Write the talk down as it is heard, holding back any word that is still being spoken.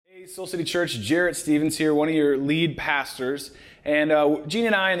Soul City Church, Jarrett Stevens here, one of your lead pastors. And Jeannie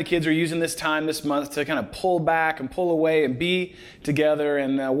and I and the kids are using this time this month to kind of pull back and pull away and be together.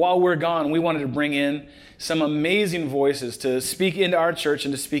 And while we're gone, we wanted to bring in some amazing voices to speak into our church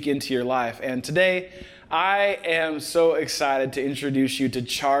and to speak into your life. And today, I am so excited to introduce you to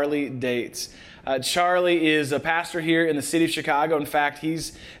Charlie Dates. Charlie is a pastor here in the city of Chicago. In fact,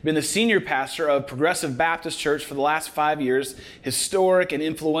 he's been the senior pastor of Progressive Baptist Church for the last 5 years, historic and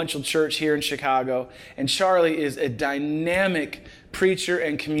influential church here in Chicago. And Charlie is a dynamic preacher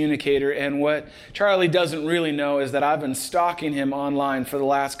and communicator. And what Charlie doesn't really know is that I've been stalking him online for the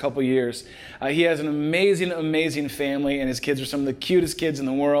last couple years. He has an amazing, amazing family, and his kids are some of the cutest kids in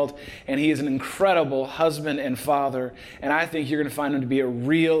the world. And he is an incredible husband and father. And I think you're going to find him to be a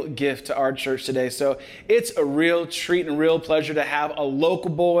real gift to our church today. So it's a real treat and real pleasure to have a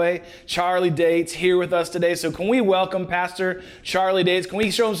local boy, Charlie Dates, here with us today. So can we welcome Pastor Charlie Dates? Can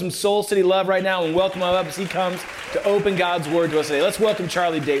we show him some Soul City love right now and welcome him up as he comes to open God's Word to us today? Let's welcome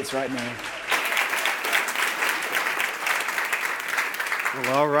Charlie Dates right now.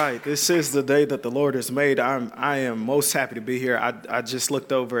 Well, all right. This is the day that the Lord has made. I am most happy to be here. I just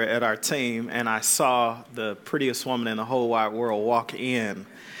looked over at our team and I saw the prettiest woman in the whole wide world walk in.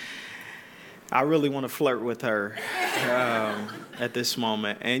 I really want to flirt with her at this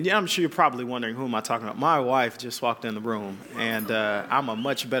moment. And yeah, I'm sure you're probably wondering, who am I talking about? My wife just walked in the room, and I'm a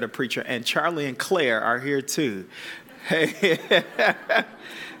much better preacher. And Charlie and Claire are here too. Hey,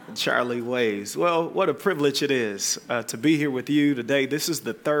 Charlie waves. Well, what a privilege it is to be here with you today. This is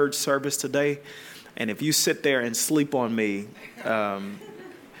the third service today. And if you sit there and sleep on me,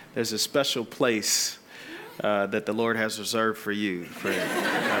 there's a special place that the Lord has reserved for you for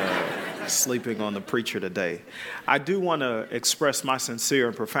sleeping on the preacher today. I do want to express my sincere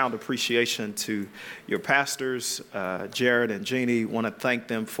and profound appreciation to your pastors, Jared and Jeannie. Want to thank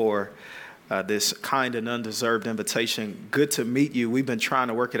them for this kind and undeserved invitation. Good to meet you. We've been trying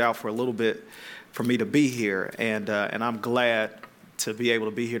to work it out for a little bit for me to be here, and I'm glad to be able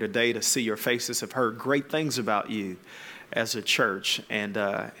to be here today to see your faces. I've heard great things about you as a church, and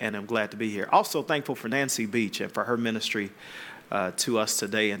I'm glad to be here. Also thankful for Nancy Beach and for her ministry to us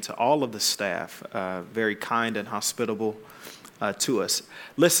today, and to all of the staff, very kind and hospitable to us.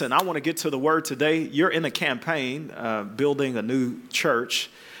 Listen, I want to get to the word today. You're in a campaign building a new church.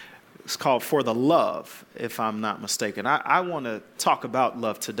 It's called For the Love, if I'm not mistaken. I want to talk about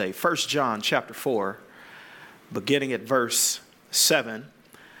love today. 1 John chapter 4, beginning at verse 7.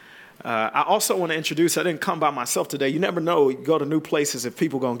 I also want to introduce, I didn't come by myself today. You never know, you go to new places, if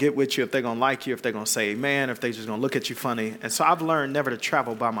people are going to get with you, if they're going to like you, if they're going to say amen, if they're just going to look at you funny. And so I've learned never to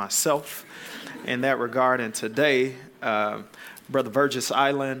travel by myself in that regard. And today, Brother Burgess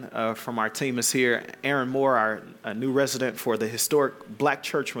Island from our team is here. Aaron Moore, our new resident for the historic Black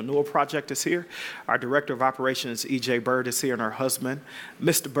Church Renewal Project, is here. Our Director of Operations, E.J. Bird, is here, and her husband,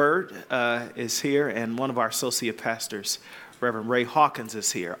 Mr. Bird, is here. And one of our associate pastors, Reverend Ray Hawkins,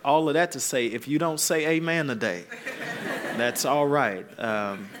 is here. All of that to say, if you don't say amen today, that's all right.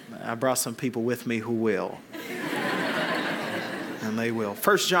 I brought some people with me who will. And they will.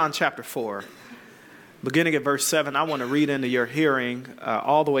 1 John chapter 4, beginning at verse 7. I want to read into your hearing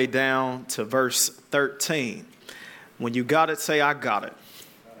all the way down to verse 13. When you got it, say, I got it.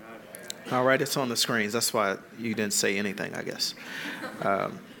 All right, it's on the screens. That's why you didn't say anything, I guess.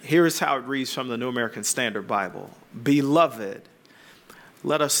 Here is how it reads from the New American Standard Bible. Beloved,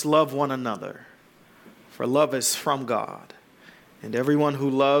 let us love one another, for love is from God, and everyone who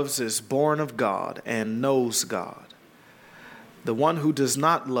loves is born of God and knows God. The one who does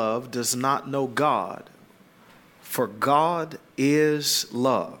not love does not know God, for God is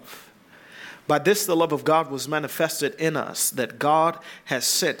love. By this the love of God was manifested in us, that God has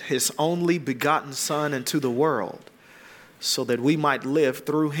sent his only begotten Son into the world, so that we might live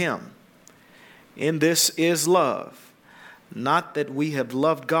through him. In this is love, not that we have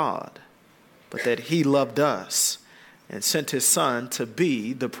loved God, but that he loved us and sent his Son to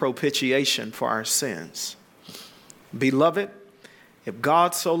be the propitiation for our sins. Beloved, if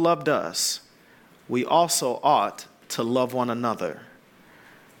God so loved us, we also ought to love one another.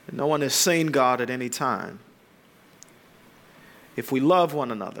 No one has seen God at any time. If we love one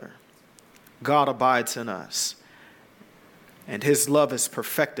another, God abides in us, and his love is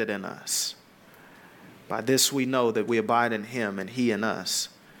perfected in us. By this we know that we abide in him and he in us,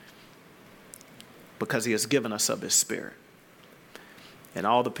 because he has given us of his Spirit. And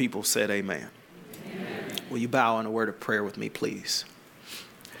all the people said amen. Amen. Will you bow in a word of prayer with me, please?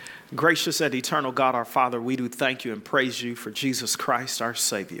 Gracious and eternal God, our Father, we do thank you and praise you for Jesus Christ, our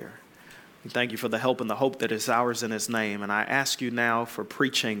Savior. We thank you for the help and the hope that is ours in his name. And I ask you now for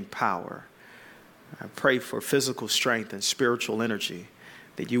preaching power. I pray for physical strength and spiritual energy,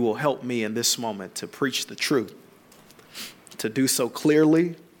 that you will help me in this moment to preach the truth, to do so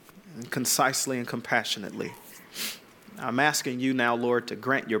clearly and concisely and compassionately. I'm asking you now, Lord, to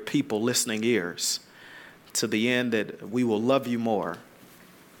grant your people listening ears to the end that we will love you more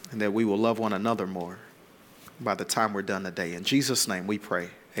and that we will love one another more by the time we're done today. In Jesus' name we pray.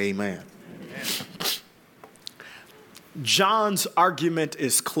 Amen. Amen. John's argument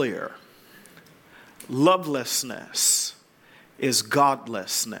is clear. Lovelessness is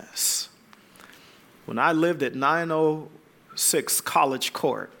godlessness. When I lived at 906 College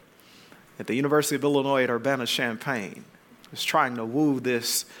Court at the University of Illinois at Urbana-Champaign, I was trying to woo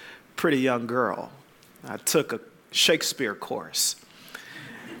this pretty young girl. I took a Shakespeare course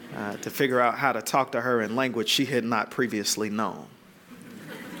to figure out how to talk to her in language she had not previously known.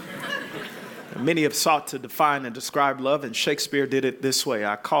 Many have sought to define and describe love, and Shakespeare did it this way.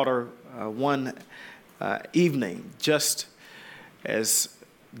 I caught her one evening just as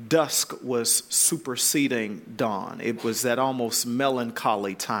dusk was superseding dawn. It was that almost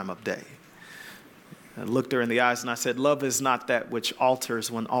melancholy time of day. I looked her in the eyes and I said, love is not that which alters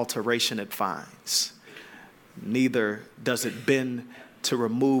when alteration it finds. Neither does it bend to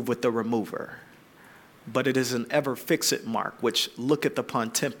remove with the remover. But it is an ever fixed mark which looketh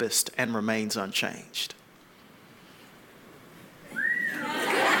upon tempest and remains unchanged.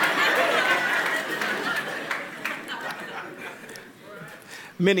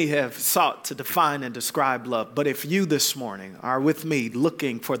 Many have sought to define and describe love, but if you this morning are with me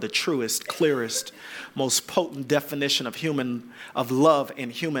looking for the truest, clearest, most potent definition of love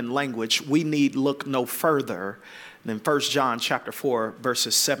in human language, we need look no further than 1 John chapter 4,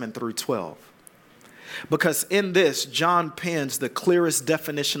 verses 7 through 12. Because in this, John pens the clearest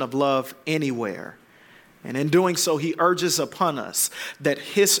definition of love anywhere. And in doing so, he urges upon us that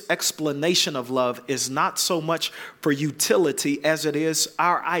his explanation of love is not so much for utility as it is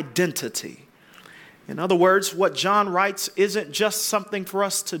our identity. In other words, what John writes isn't just something for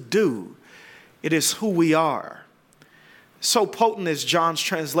us to do. It is who we are. So potent is John's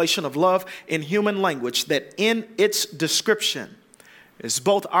translation of love in human language that in its description is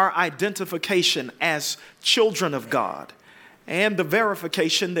both our identification as children of God and the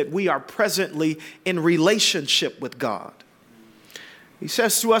verification that we are presently in relationship with God. He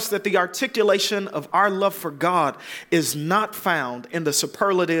says to us that the articulation of our love for God is not found in the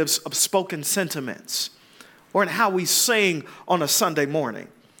superlatives of spoken sentiments or in how we sing on a Sunday morning.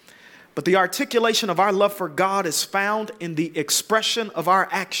 But the articulation of our love for God is found in the expression of our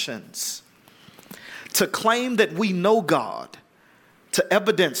actions. To claim that we know God, to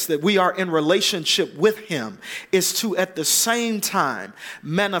evidence that we are in relationship with him, is to at the same time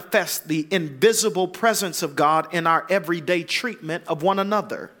manifest the invisible presence of God in our everyday treatment of one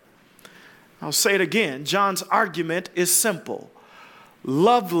another. I'll say it again. John's argument is simple.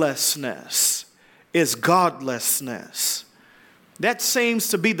 Lovelessness is godlessness. That seems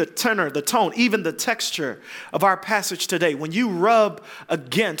to be the tenor, the tone, even the texture of our passage today. When you rub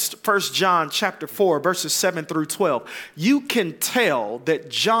against 1 John chapter 4, verses 7 through 12, you can tell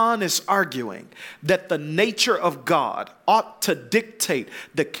that John is arguing that the nature of God ought to dictate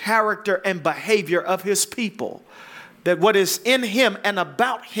the character and behavior of his people. That what is in him and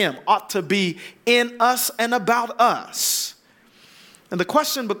about him ought to be in us and about us. And the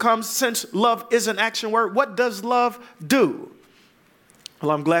question becomes, since love is an action word, what does love do? Well,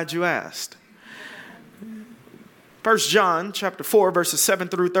 I'm glad you asked. 1 John chapter 4, verses 7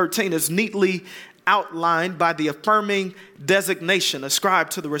 through 13 is neatly outlined by the affirming designation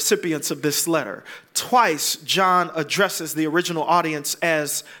ascribed to the recipients of this letter. Twice, John addresses the original audience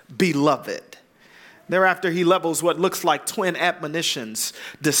as beloved. Thereafter, he levels what looks like twin admonitions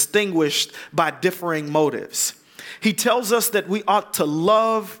distinguished by differing motives. He tells us that we ought to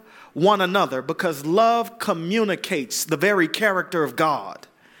love one another because love communicates the very character of God.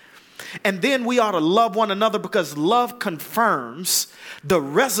 And then we ought to love one another because love confirms the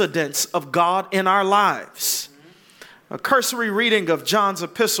residence of God in our lives. A cursory reading of John's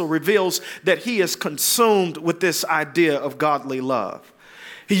epistle reveals that he is consumed with this idea of godly love.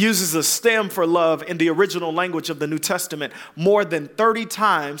 He uses a stem for love in the original language of the New Testament more than 30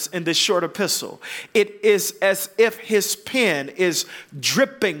 times in this short epistle. It is as if his pen is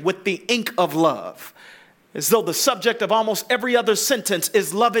dripping with the ink of love, as though the subject of almost every other sentence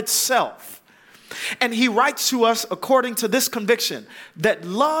is love itself. And he writes to us according to this conviction that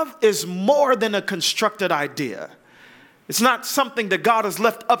love is more than a constructed idea. It's not something that God has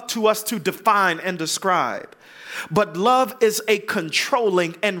left up to us to define and describe. but love is a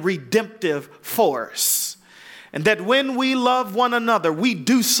controlling and redemptive force. And that when we love one another, we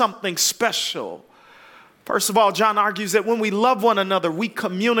do something special. First of all, John argues that when we love one another, we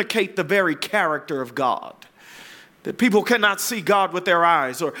communicate the very character of God. That people cannot see God with their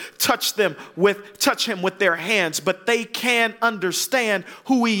eyes or touch him with their hands, but they can understand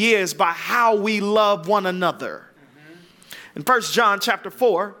who he is by how we love one another. In 1 John chapter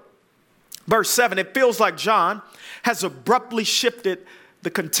 4, verse 7, it feels like John has abruptly shifted the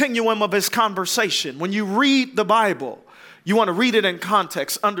continuum of his conversation. When you read the Bible, you want to read it in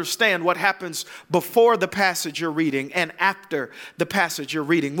context, understand what happens before the passage you're reading and after the passage you're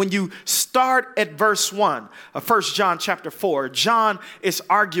reading. When you start at verse 1 of 1 John chapter 4, John is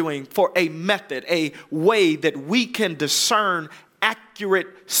arguing for a method, a way that we can discern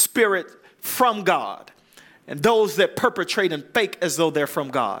accurate spirit from God and those that perpetrate and fake as though they're from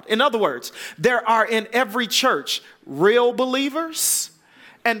God. In other words, there are in every church real believers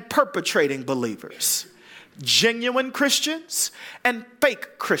and perpetrating believers. Genuine Christians and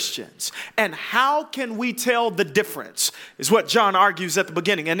fake Christians. And how can we tell the difference is what John argues at the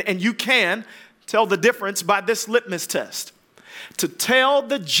beginning. And you can tell the difference by this litmus test. To tell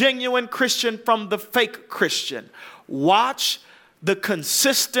the genuine Christian from the fake Christian, watch the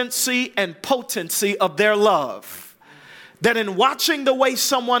consistency and potency of their love. That in watching the way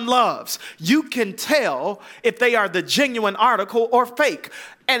someone loves, you can tell if they are the genuine article or fake.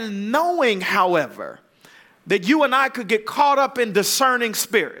 And knowing, however, that you and I could get caught up in discerning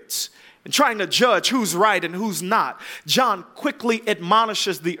spirits and trying to judge who's right and who's not, John quickly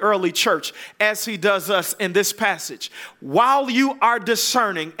admonishes the early church, as he does us in this passage. While you are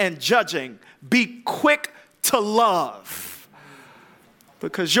discerning and judging, be quick to love.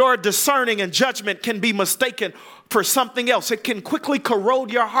 Because your discerning and judgment can be mistaken for something else. It can quickly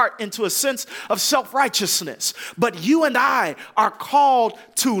corrode your heart into a sense of self-righteousness. But you and I are called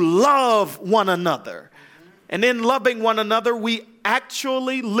to love one another. And in loving one another, we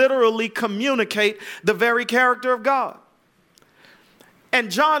actually literally communicate the very character of God. And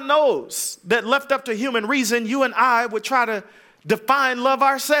John knows that left up to human reason, you and I would try to define love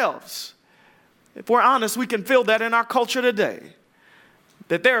ourselves. If we're honest, we can feel that in our culture today.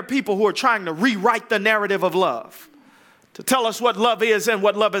 That there are people who are trying to rewrite the narrative of love, to tell us what love is and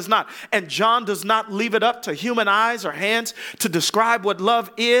what love is not. And John does not leave it up to human eyes or hands to describe what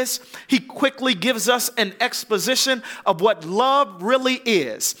love is. He quickly gives us an exposition of what love really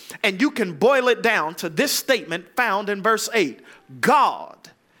is. And you can boil it down to this statement found in verse 8. God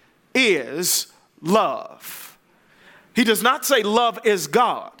is love. He does not say love is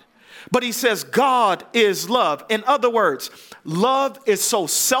God, but he says God is love. In other words, love is so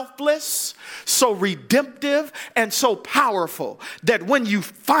selfless, so redemptive, and so powerful that when you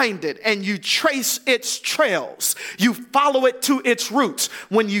find it and you trace its trails, you follow it to its roots.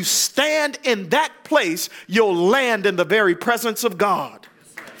 When you stand in that place, you'll land in the very presence of God.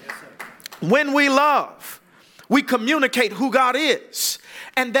 When we love, we communicate who God is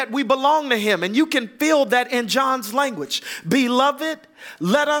and that we belong to him. And you can feel that in John's language. Beloved,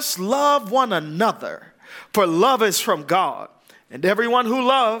 let us love one another, for love is from God. And everyone who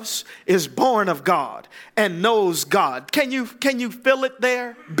loves is born of God and knows God. Can you feel it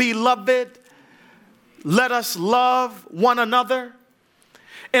there? Beloved, let us love one another.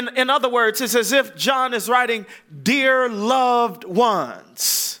 In other words, it's as if John is writing, dear loved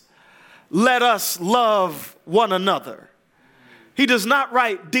ones, let us love one another. He does not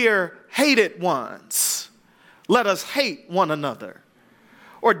write, dear hated ones, let us hate one another.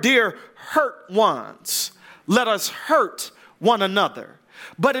 Or dear hurt ones, let us hurt one another.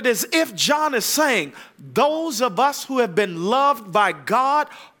 But it is if John is saying those of us who have been loved by God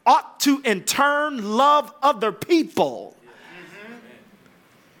ought to in turn love other people.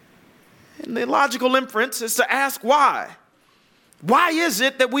 And the logical inference is to ask why. Why is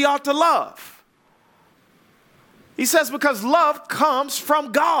it that we ought to love? He says because love comes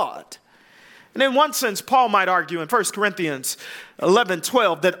from God. And in one sense, Paul might argue in 1 Corinthians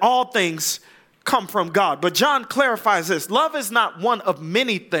 11:12 that all things come from God. But John clarifies this. Love is not one of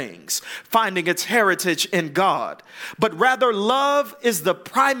many things finding its heritage in God, but rather love is the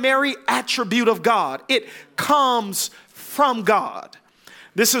primary attribute of God. It comes from God.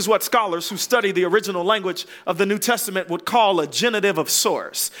 This is what scholars who study the original language of the New Testament would call a genitive of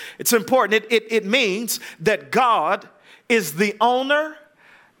source. It's important. It means that God is the owner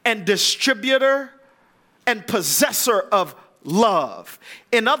and distributor and possessor of love.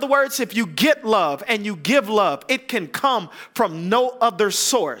 In other words, if you get love and you give love, it can come from no other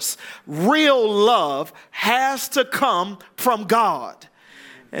source. Real love has to come from God.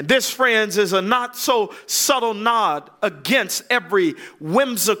 And this, friends, is a not so subtle nod against every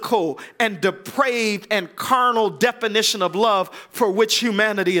whimsical and depraved and carnal definition of love for which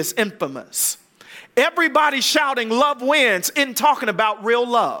humanity is infamous. Everybody shouting love wins isn't talking about real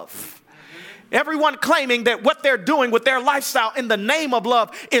love. Everyone claiming that what they're doing with their lifestyle in the name of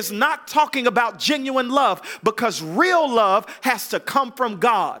love is not talking about genuine love, because real love has to come from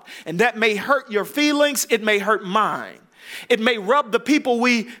God. And that may hurt your feelings. It may hurt mine. It may rub the people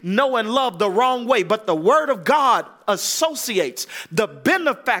we know and love the wrong way, but the Word of God associates the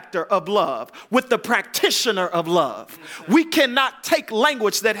benefactor of love with the practitioner of love. We cannot take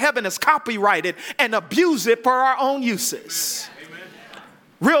language that heaven has copyrighted and abuse it for our own uses.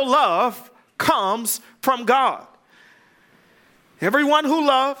 Real love comes from God. Everyone who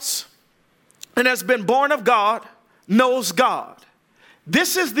loves and has been born of God knows God.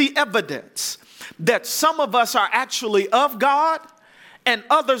 This is the evidence that some of us are actually of God and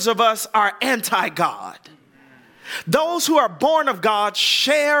others of us are anti-God. Those who are born of God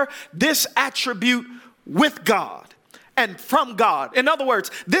share this attribute with God and from God. In other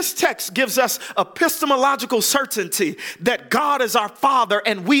words, this text gives us epistemological certainty that God is our Father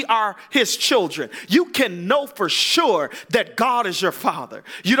and we are His children. You can know for sure that God is your Father.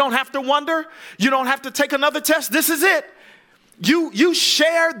 You don't have to wonder. You don't have to take another test. This is it. You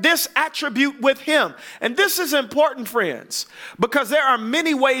share this attribute with Him. And this is important, friends, because there are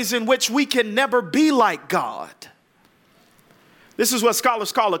many ways in which we can never be like God. This is what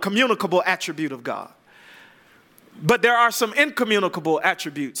scholars call a communicable attribute of God. But there are some incommunicable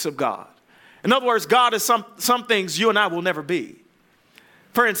attributes of God. In other words, God is some things you and I will never be.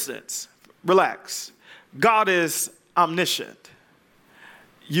 For instance, relax. God is omniscient.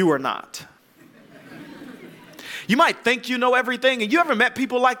 You are not. You might think you know everything, and you ever met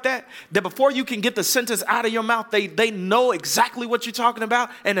people like that? That before you can get the sentence out of your mouth, they know exactly what you're talking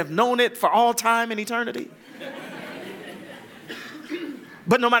about and have known it for all time and eternity.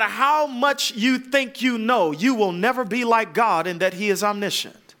 But no matter how much you think you know, you will never be like God in that He is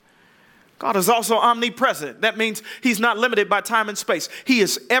omniscient. God is also omnipresent. That means He's not limited by time and space. He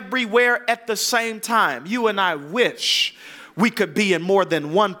is everywhere at the same time. You and I wish we could be in more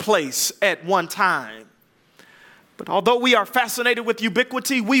than one place at one time. But although we are fascinated with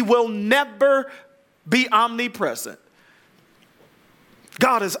ubiquity, we will never be omnipresent.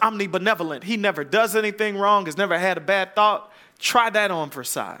 God is omnibenevolent. He never does anything wrong, has never had a bad thought. Try that on for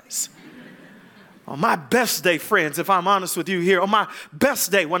size. On my best day, friends, if I'm honest with you here, on my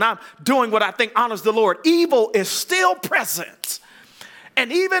best day, when I'm doing what I think honors the Lord, evil is still present.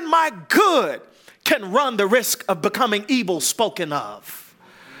 And even my good can run the risk of becoming evil spoken of.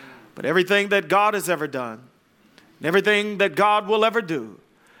 But everything that God has ever done, and everything that God will ever do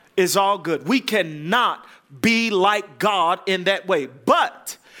is all good. We cannot be like God in that way.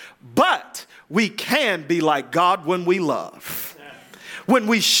 But we can be like God when we love. When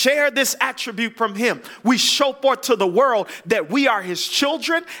we share this attribute from Him, we show forth to the world that we are His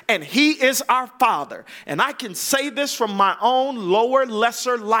children and He is our Father. And I can say this from my own lower,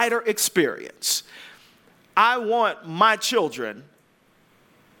 lesser, lighter experience. I want my children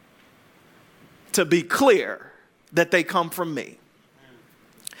to be clear that they come from me.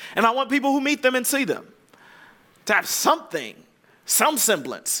 And I want people who meet them and see them to have some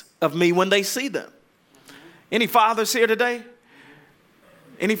semblance of me when they see them. Any fathers here today?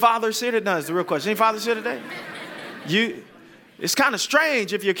 Any fathers here today? No, it's the real question. Any fathers here today? It's kind of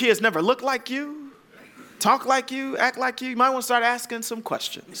strange if your kids never look like you, talk like you, act like you. You might want to start asking some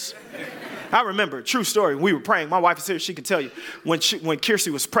questions. I remember, true story, we were praying. My wife is here, she can tell you. When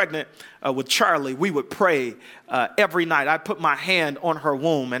Kiersey was pregnant with Charlie, we would pray every night. I'd put my hand on her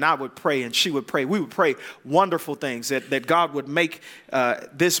womb and I would pray and she would pray. We would pray wonderful things, that God would make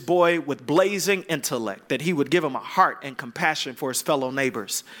this boy with blazing intellect, that He would give him a heart and compassion for his fellow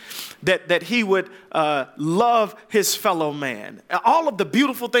neighbors, that he would love his fellow man. All of the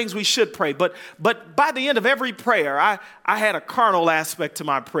beautiful things we should pray. But by the end of every prayer, I had a carnal aspect to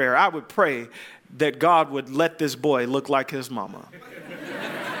my prayer. I would pray that God would let this boy look like his mama.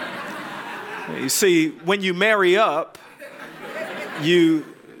 You see, when you marry up, you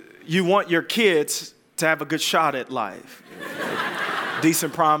want your kids to have a good shot at life.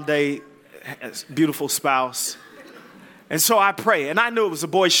 Decent prom date, beautiful spouse. And so I pray, and I knew it was a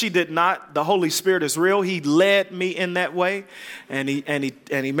boy. She did not. The Holy Spirit is real. He led me in that way, and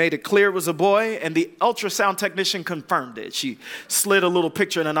he made it clear it was a boy, and the ultrasound technician confirmed it. She slid a little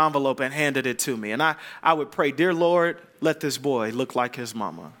picture in an envelope and handed it to me, and I would pray, dear Lord, let this boy look like his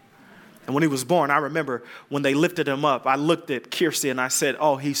mama. And when he was born, I remember when they lifted him up, I looked at Kirsty and I said,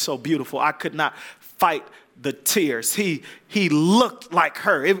 oh, he's so beautiful. I could not fight the tears. He looked like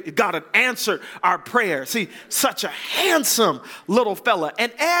her. God had answered our prayers. Such a handsome little fella.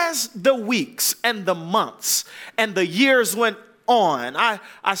 And as the weeks and the months and the years went on,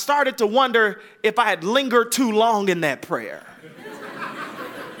 I started to wonder if I had lingered too long in that prayer.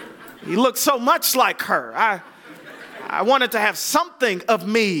 He looked so much like her. I wanted to have something of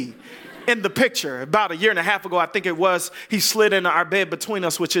me in the picture. About a year and a half ago, I think it was, he slid into our bed between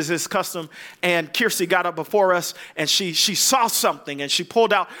us, which is his custom, and Kirsty got up before us, and she saw something, and she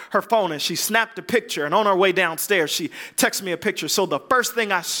pulled out her phone, and she snapped a picture, and on her way downstairs, she texted me a picture. So the first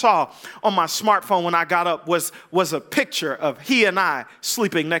thing I saw on my smartphone when I got up was a picture of he and I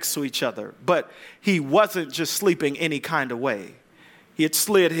sleeping next to each other, but he wasn't just sleeping any kind of way. He had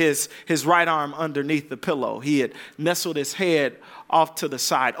slid his right arm underneath the pillow. He had nestled his head off to the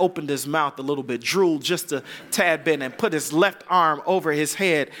side, opened his mouth a little bit, drooled just a tad bit, and put his left arm over his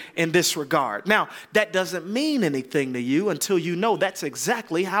head in this regard. Now, that doesn't mean anything to you until you know that's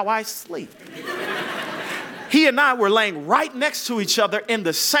exactly how I sleep. He and I were laying right next to each other in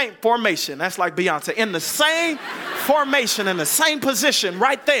the same formation. That's like Beyonce. In the same formation, in the same position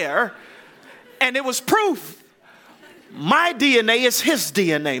right there. And it was proof. My DNA is his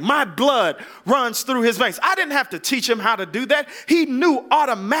DNA. My blood runs through his veins. I didn't have to teach him how to do that. He knew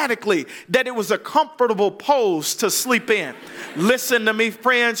automatically that it was a comfortable pose to sleep in. Listen to me,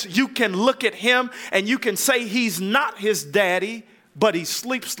 friends. You can look at him and you can say he's not his daddy, but he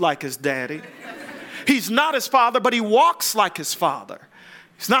sleeps like his daddy. He's not his father, but he walks like his father.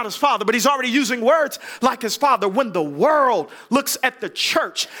 He's not his father, but he's already using words like his father. When the world looks at the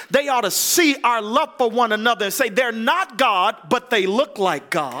church, they ought to see our love for one another and say, they're not God, but they look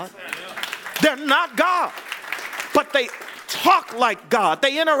like God. They're not God, but they talk like God.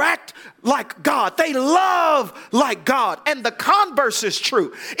 They interact like God. They love like God. And the converse is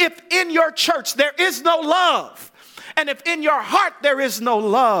true. If in your church there is no love, and if in your heart there is no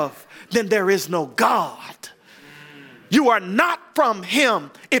love, then there is no God. You are not from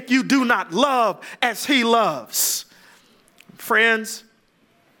him if you do not love as he loves. Friends,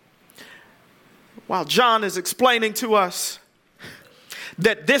 while John is explaining to us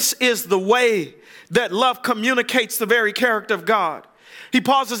that this is the way that love communicates the very character of God, he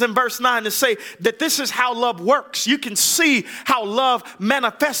pauses in verse 9 to say that this is how love works. You can see how love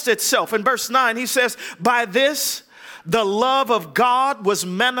manifests itself. In verse 9, he says, by this, the love of God was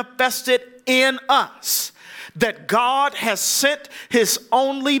manifested in us, that God has sent his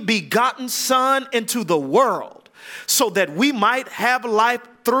only begotten Son into the world so that we might have life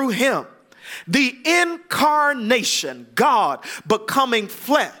through him. The incarnation, God becoming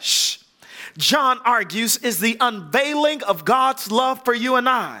flesh, John argues, is the unveiling of God's love for you and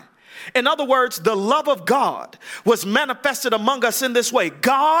I. In other words, the love of God was manifested among us in this way.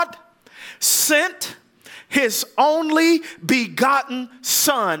 God sent his only begotten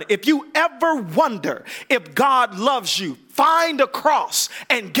Son. If you ever wonder if God loves you, find a cross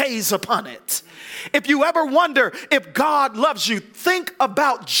and gaze upon it. If you ever wonder if God loves you, think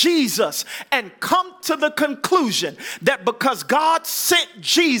about Jesus and come to the conclusion that because God sent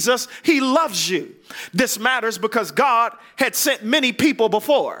Jesus, he loves you. This matters because God had sent many people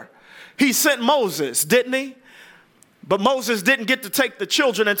before. He sent Moses, didn't he? But Moses didn't get to take the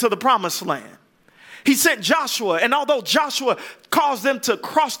children into the promised land. He sent Joshua, and although Joshua caused them to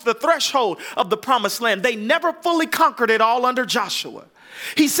cross the threshold of the promised land, they never fully conquered it all under Joshua.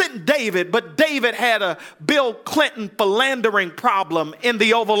 He sent David, but David had a Bill Clinton philandering problem in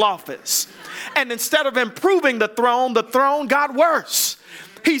the Oval Office. And instead of improving the throne got worse.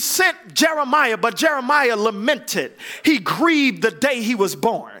 He sent Jeremiah, but Jeremiah lamented. He grieved the day he was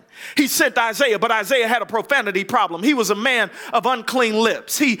born. He sent Isaiah, but Isaiah had a profanity problem. He was a man of unclean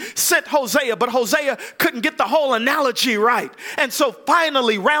lips. He sent Hosea, but Hosea couldn't get the whole analogy right. And so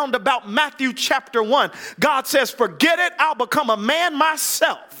finally, round about Matthew chapter 1, God says, forget it, I'll become a man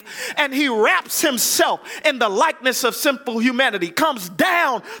myself. And he wraps himself in the likeness of sinful humanity, comes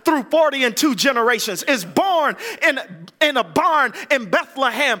down through 40 and 2 generations, is born in a barn in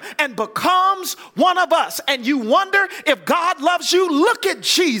Bethlehem, and becomes one of us. And you wonder if God loves you? Look at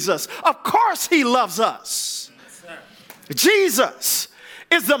Jesus. Of course he loves us. Jesus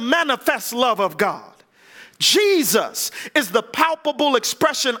is the manifest love of God. Jesus is the palpable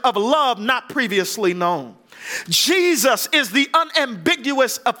expression of love not previously known. Jesus is the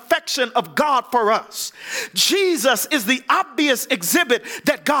unambiguous affection of God for us. Jesus is the obvious exhibit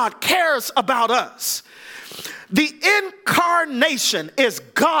that God cares about us. The incarnation is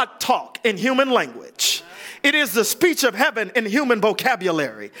God talk in human language. It is the speech of heaven in human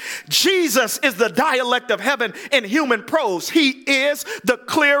vocabulary. Jesus is the dialect of heaven in human prose. He is the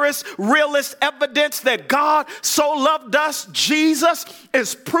clearest, realest evidence that God so loved us. Jesus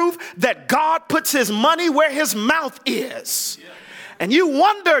is proof that God puts his money where his mouth is. And you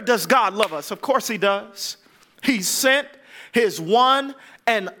wonder, does God love us? Of course he does. He sent his one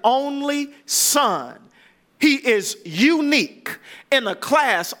and only Son. He is unique in a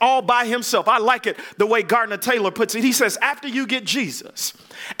class all by himself. I like it the way Gardner Taylor puts it. He says, after you get Jesus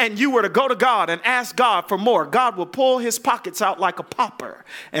and you were to go to God and ask God for more, God will pull his pockets out like a pauper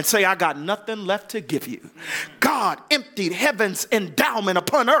and say, I got nothing left to give you. God emptied heaven's endowment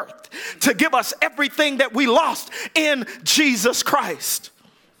upon earth to give us everything that we lost in Jesus Christ.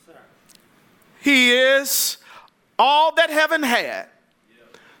 He is all that heaven had,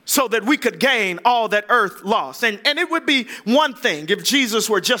 so that we could gain all that earth lost. And it would be one thing if Jesus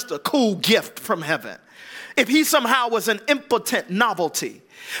were just a cool gift from heaven, if he somehow was an impotent novelty.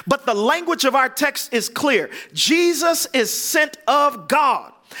 But the language of our text is clear. Jesus is sent of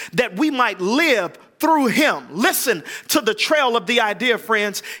God that we might live through him. Listen to the trail of the idea,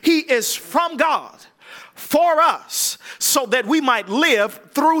 friends. He is from God for us so that we might live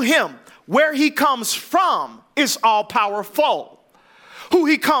through him. Where he comes from is all powerful. Who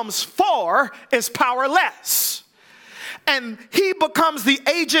he comes for is powerless. And he becomes the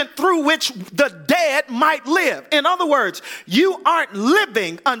agent through which the dead might live. In other words, you aren't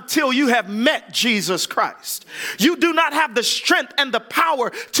living until you have met Jesus Christ. You do not have the strength and the power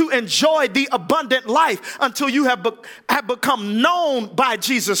to enjoy the abundant life until you have become known by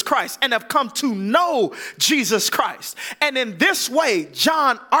Jesus Christ and have come to know Jesus Christ. And in this way,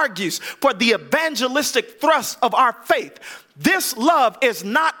 John argues for the evangelistic thrust of our faith. This love is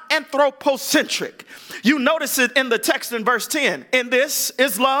not anthropocentric. You notice it in the text in verse 10. In this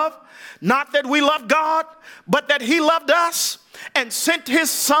is love, not that we love God, but that he loved us and sent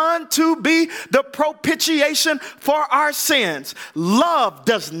his Son to be the propitiation for our sins. Love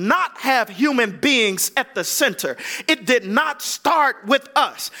does not have human beings at the center. It did not start with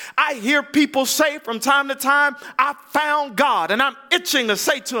us. I hear people say from time to time, I found God, and I'm itching to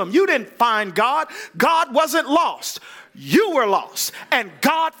say to them, you didn't find God. God wasn't lost. You were lost and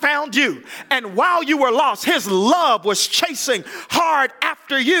God found you. And while you were lost, his love was chasing hard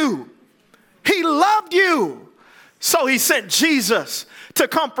after you. He loved you. So he sent Jesus to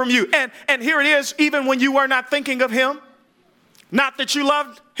come from you. And here it is, even when you were not thinking of him, not that you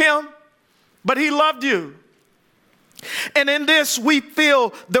loved him, but he loved you. And in this, we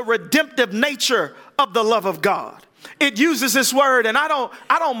feel the redemptive nature of the love of God. It uses this word, and I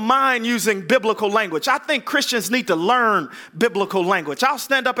don't mind using biblical language. I think Christians need to learn biblical language. I'll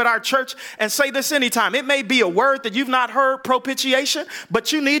stand up at our church and say this anytime. It may be a word that you've not heard, propitiation,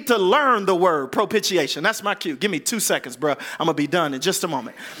 but you need to learn the word propitiation. That's my cue. Give me 2 seconds, bro. I'm going to be done in just a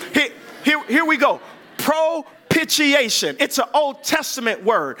moment. Here we go. Propitiation. It's an Old Testament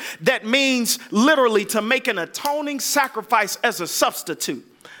word that means literally to make an atoning sacrifice as a substitute.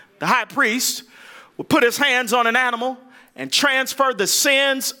 The high priest would put his hands on an animal and transfer the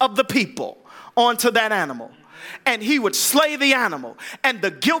sins of the people onto that animal. And he would slay the animal, and the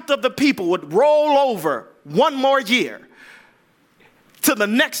guilt of the people would roll over one more year to the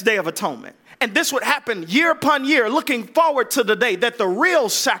next Day of Atonement. And this would happen year upon year, looking forward to the day that the real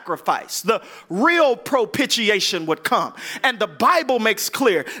sacrifice, the real propitiation would come. And the Bible makes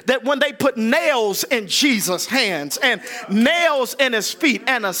clear that when they put nails in Jesus' hands and nails in his feet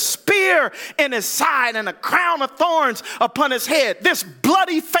and a spear in his side and a crown of thorns upon his head, this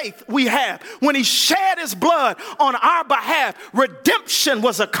bloody faith we have, when he shed his blood on our behalf, redemption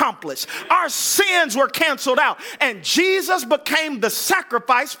was accomplished. Our sins were canceled out, and Jesus became the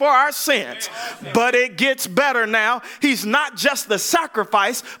sacrifice for our sins. But it gets better now. He's not just the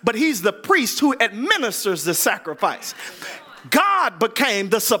sacrifice, but he's the priest who administers the sacrifice. God became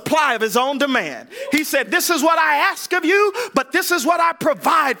the supply of his own demand. He said, this is what I ask of you, but this is what I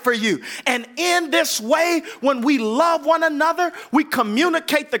provide for you. And in this way, when we love one another, we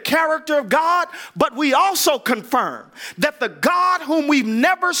communicate the character of God, but we also confirm that the God whom we've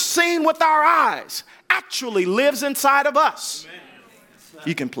never seen with our eyes actually lives inside of us.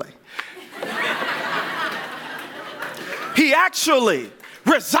 You can play. He actually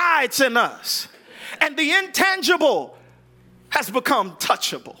resides in us. And the intangible has become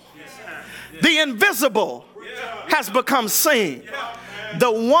touchable. The invisible has become seen.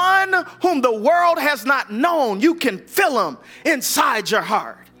 The one whom the world has not known, you can feel him inside your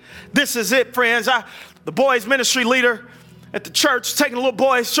heart. This is it, friends. The boys ministry leader at the church, taking little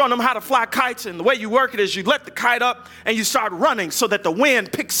boys, showing them how to fly kites. And the way you work it is you let the kite up and you start running so that the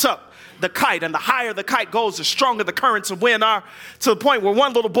wind picks up the kite, and the higher the kite goes, the stronger the currents of wind are, to the point where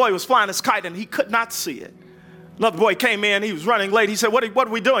one little boy was flying his kite and he could not see it. Another boy came in, he was running late. He said, what are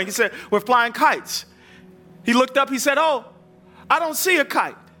we doing? He said, we're flying kites. He looked up, he said, oh, I don't see a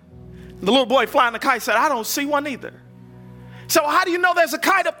kite. The little boy flying the kite said, I don't see one either. So how do you know there's a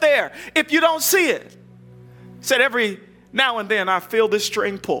kite up there if you don't see it? He said, every now and then I feel this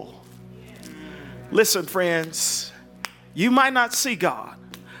string pull. Listen, friends, you might not see God,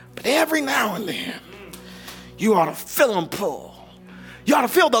 but every now and then you ought to feel him pull. You ought to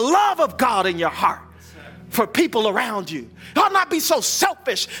feel the love of God in your heart for people around you. You ought not be so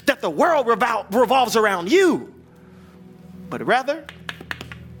selfish that the world revolves around you, but rather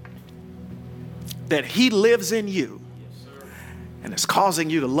that he lives in you and is causing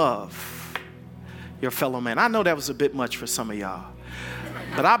you to love your fellow man. I know that was a bit much for some of y'all,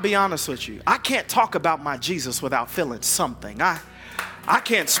 but I'll be honest with you. I can't talk about my Jesus without feeling something. I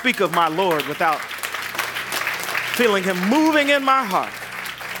can't speak of my Lord without feeling him moving in my heart.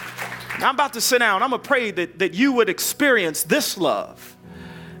 Now, I'm about to sit down. I'm going to pray that you would experience this love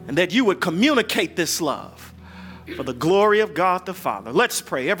and that you would communicate this love for the glory of God the Father. Let's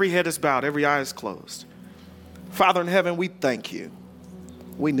pray. Every head is bowed, every eye is closed. Father in heaven, we thank you.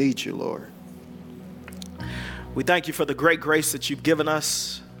 We need you, Lord. We thank you for the great grace that you've given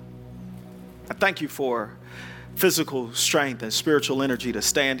us. I thank you for physical strength and spiritual energy to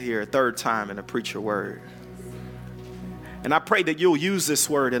stand here a third time and to preach your word. And I pray that you'll use this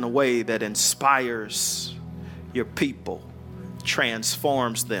word in a way that inspires your people,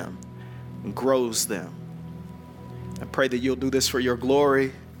 transforms them, and grows them. I pray that you'll do this for your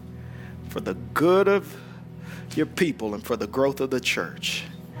glory, for the good of your people, and for the growth of the church.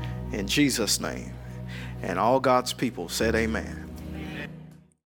 In Jesus' name. And all God's people said amen.